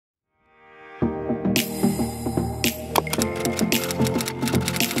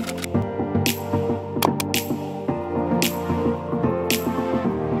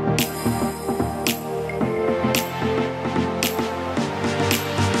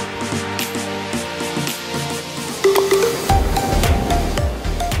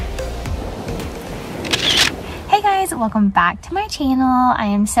welcome back to my channel. I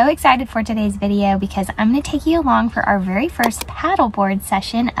am so excited for today's video because I'm going to take you along for our very first paddleboard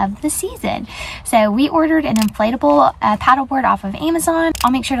session of the season. So we ordered an inflatable paddleboard off of Amazon. I'll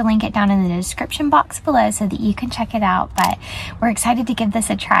make sure to link it down in the description box below so that you can check it out, but we're excited to give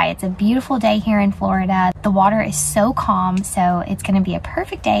this a try. It's a beautiful day here in Florida. The water is so calm, so it's going to be a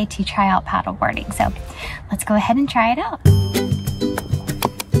perfect day to try out paddleboarding. So let's go ahead and try it out.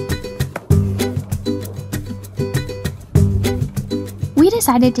 We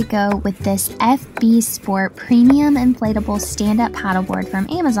decided to go with this FB Sport Premium Inflatable Stand-Up Paddleboard from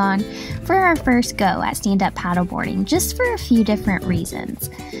Amazon for our first go at stand-up paddleboarding, just for a few different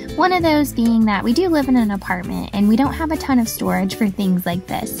reasons. One of those being that we do live in an apartment and we don't have a ton of storage for things like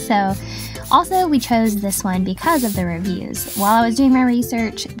this. So also we chose this one because of the reviews. While I was doing my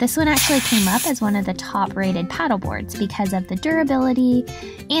research, this one actually came up as one of the top rated paddleboards because of the durability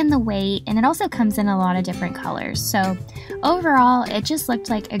and the weight, and it also comes in a lot of different colors. So overall, it just looked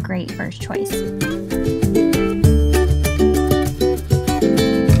like a great first choice.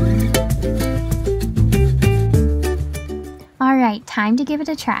 Alright, time to give it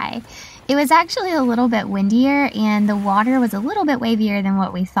a try. It was actually a little bit windier and the water was a little bit wavier than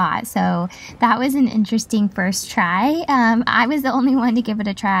what we thought, so that was an interesting first try. I was the only one to give it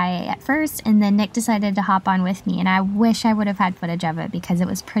a try at first, and then Nick decided to hop on with me, and I wish I would have had footage of it because it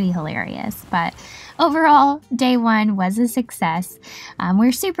was pretty hilarious. But overall, day one was a success.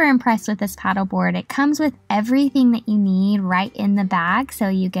 We're super impressed with this paddleboard. It comes with everything that you need right in the bag, so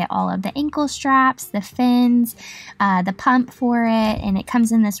you get all of the ankle straps, the fins, the pump for it, and it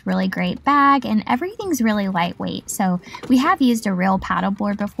comes in this really great bag, and everything's really lightweight. So we have used a real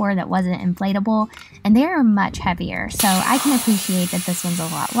paddleboard before that wasn't inflatable, and they are much heavier, so I can appreciate that this one's a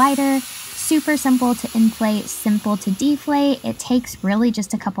lot lighter. Super simple to inflate, simple to deflate. It takes really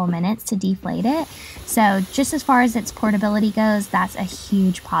just a couple minutes to deflate it, so just as far as its portability goes, that's a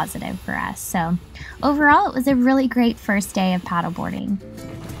huge positive for us. So overall, it was a really great first day of paddleboarding.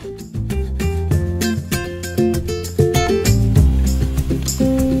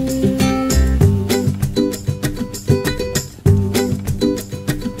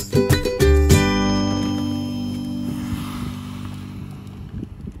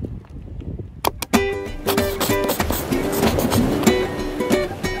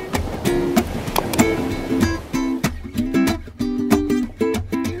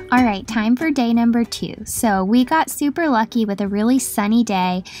 Alright, time for day number 2. So we got super lucky with a really sunny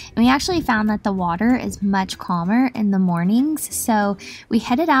day, and we actually found that the water is much calmer in the mornings. So we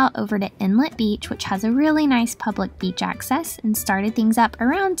headed out over to Inlet Beach, which has a really nice public beach access, and started things up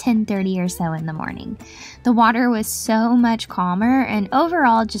around 10:30 or so in the morning. The water was so much calmer and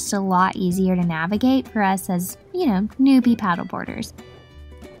overall just a lot easier to navigate for us as, you know, newbie paddleboarders.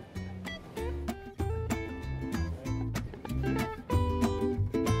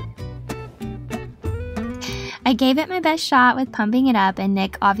 I gave it my best shot with pumping it up, and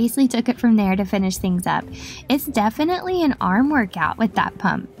Nick obviously took it from there to finish things up. It's definitely an arm workout with that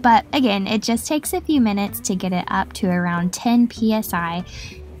pump, but again, it just takes a few minutes to get it up to around 10 psi.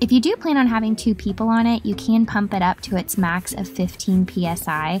 If you do plan on having 2 people on it, you can pump it up to its max of 15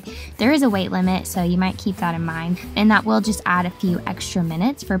 psi. There is a weight limit, so you might keep that in mind, and that will just add a few extra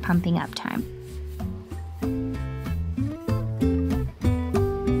minutes for pumping up time.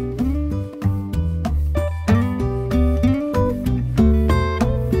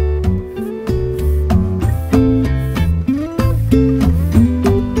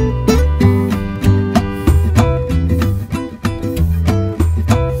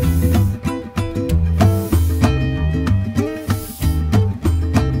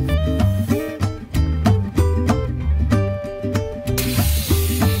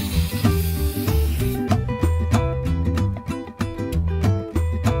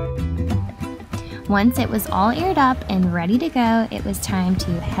 Once it was all aired up and ready to go, it was time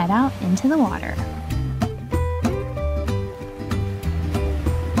to head out into the water.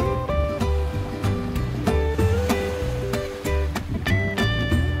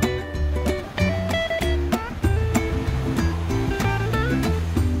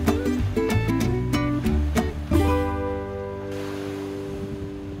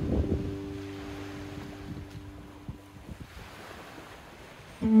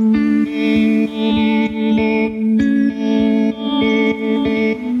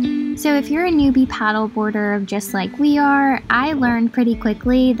 So if you're a newbie paddleboarder just like we are, I learned pretty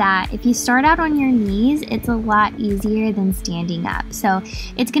quickly that if you start out on your knees, it's a lot easier than standing up. So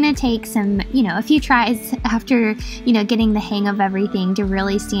it's gonna take some, a few tries after, getting the hang of everything to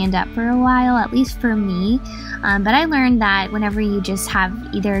really stand up for a while, at least for me. But I learned that whenever you just have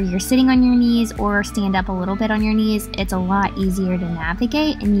either you're sitting on your knees or stand up a little bit on your knees, it's a lot easier to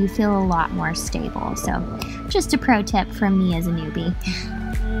navigate and you feel a lot more stable. So just a pro tip from me as a newbie.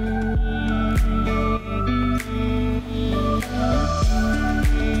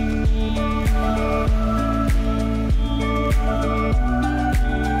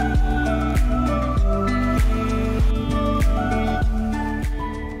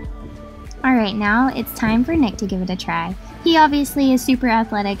 Alright, now it's time for Nick to give it a try. He obviously is super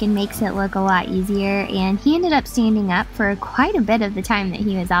athletic and makes it look a lot easier, and he ended up standing up for quite a bit of the time that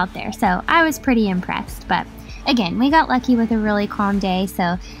he was out there, so I was pretty impressed. But again, we got lucky with a really calm day,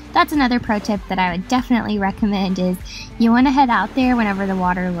 so that's another pro tip that I would definitely recommend is you want to head out there whenever the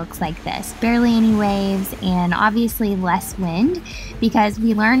water looks like this. Barely any waves and obviously less wind, because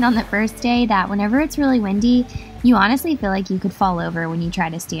we learned on the first day that whenever it's really windy, you honestly feel like you could fall over when you try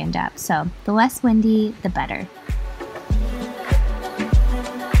to stand up. So the less windy, the better.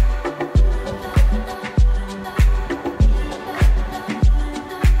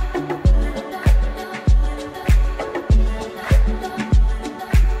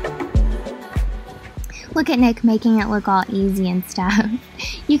 Look at Nick making it look all easy and stuff.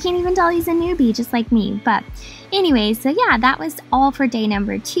 You can't even tell he's a newbie just like me. But anyways, so yeah, that was all for day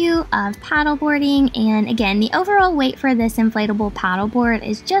number 2 of paddleboarding. And again, the overall weight for this inflatable paddleboard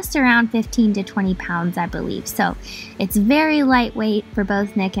is just around 15 to 20 pounds, I believe. So it's very lightweight for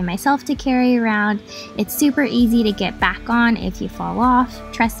both Nick and myself to carry around. It's super easy to get back on if you fall off.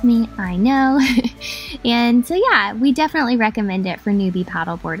 Trust me, I know. And so yeah, we definitely recommend it for newbie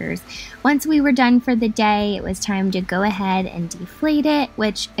paddleboarders. Once we were done for the day, it was time to go ahead and deflate it,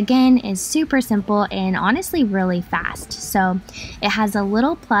 which again is super simple and honestly really fast. So it has a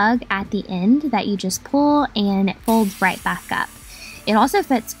little plug at the end that you just pull and it folds right back up. It also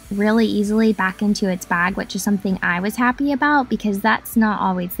fits really easily back into its bag, which is something I was happy about because that's not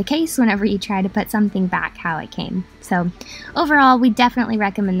always the case whenever you try to put something back how it came. So overall, we definitely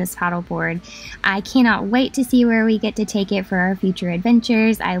recommend this paddleboard. I cannot wait to see where we get to take it for our future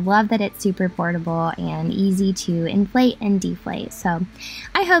adventures. I love that it's super portable and easy to inflate and deflate. So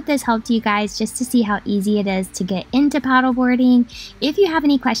I hope this helped you guys just to see how easy it is to get into paddleboarding. If you have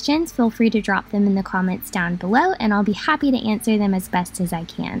any questions, feel free to drop them in the comments down below and I'll be happy to answer them as best as I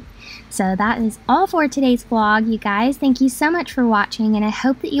can. So that is all for today's vlog, you guys. Thank you so much for watching and I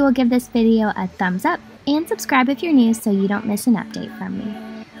hope that you will give this video a thumbs up and subscribe if you're new so you don't miss an update from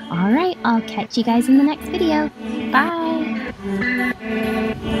me. Alright, I'll catch you guys in the next video. Bye!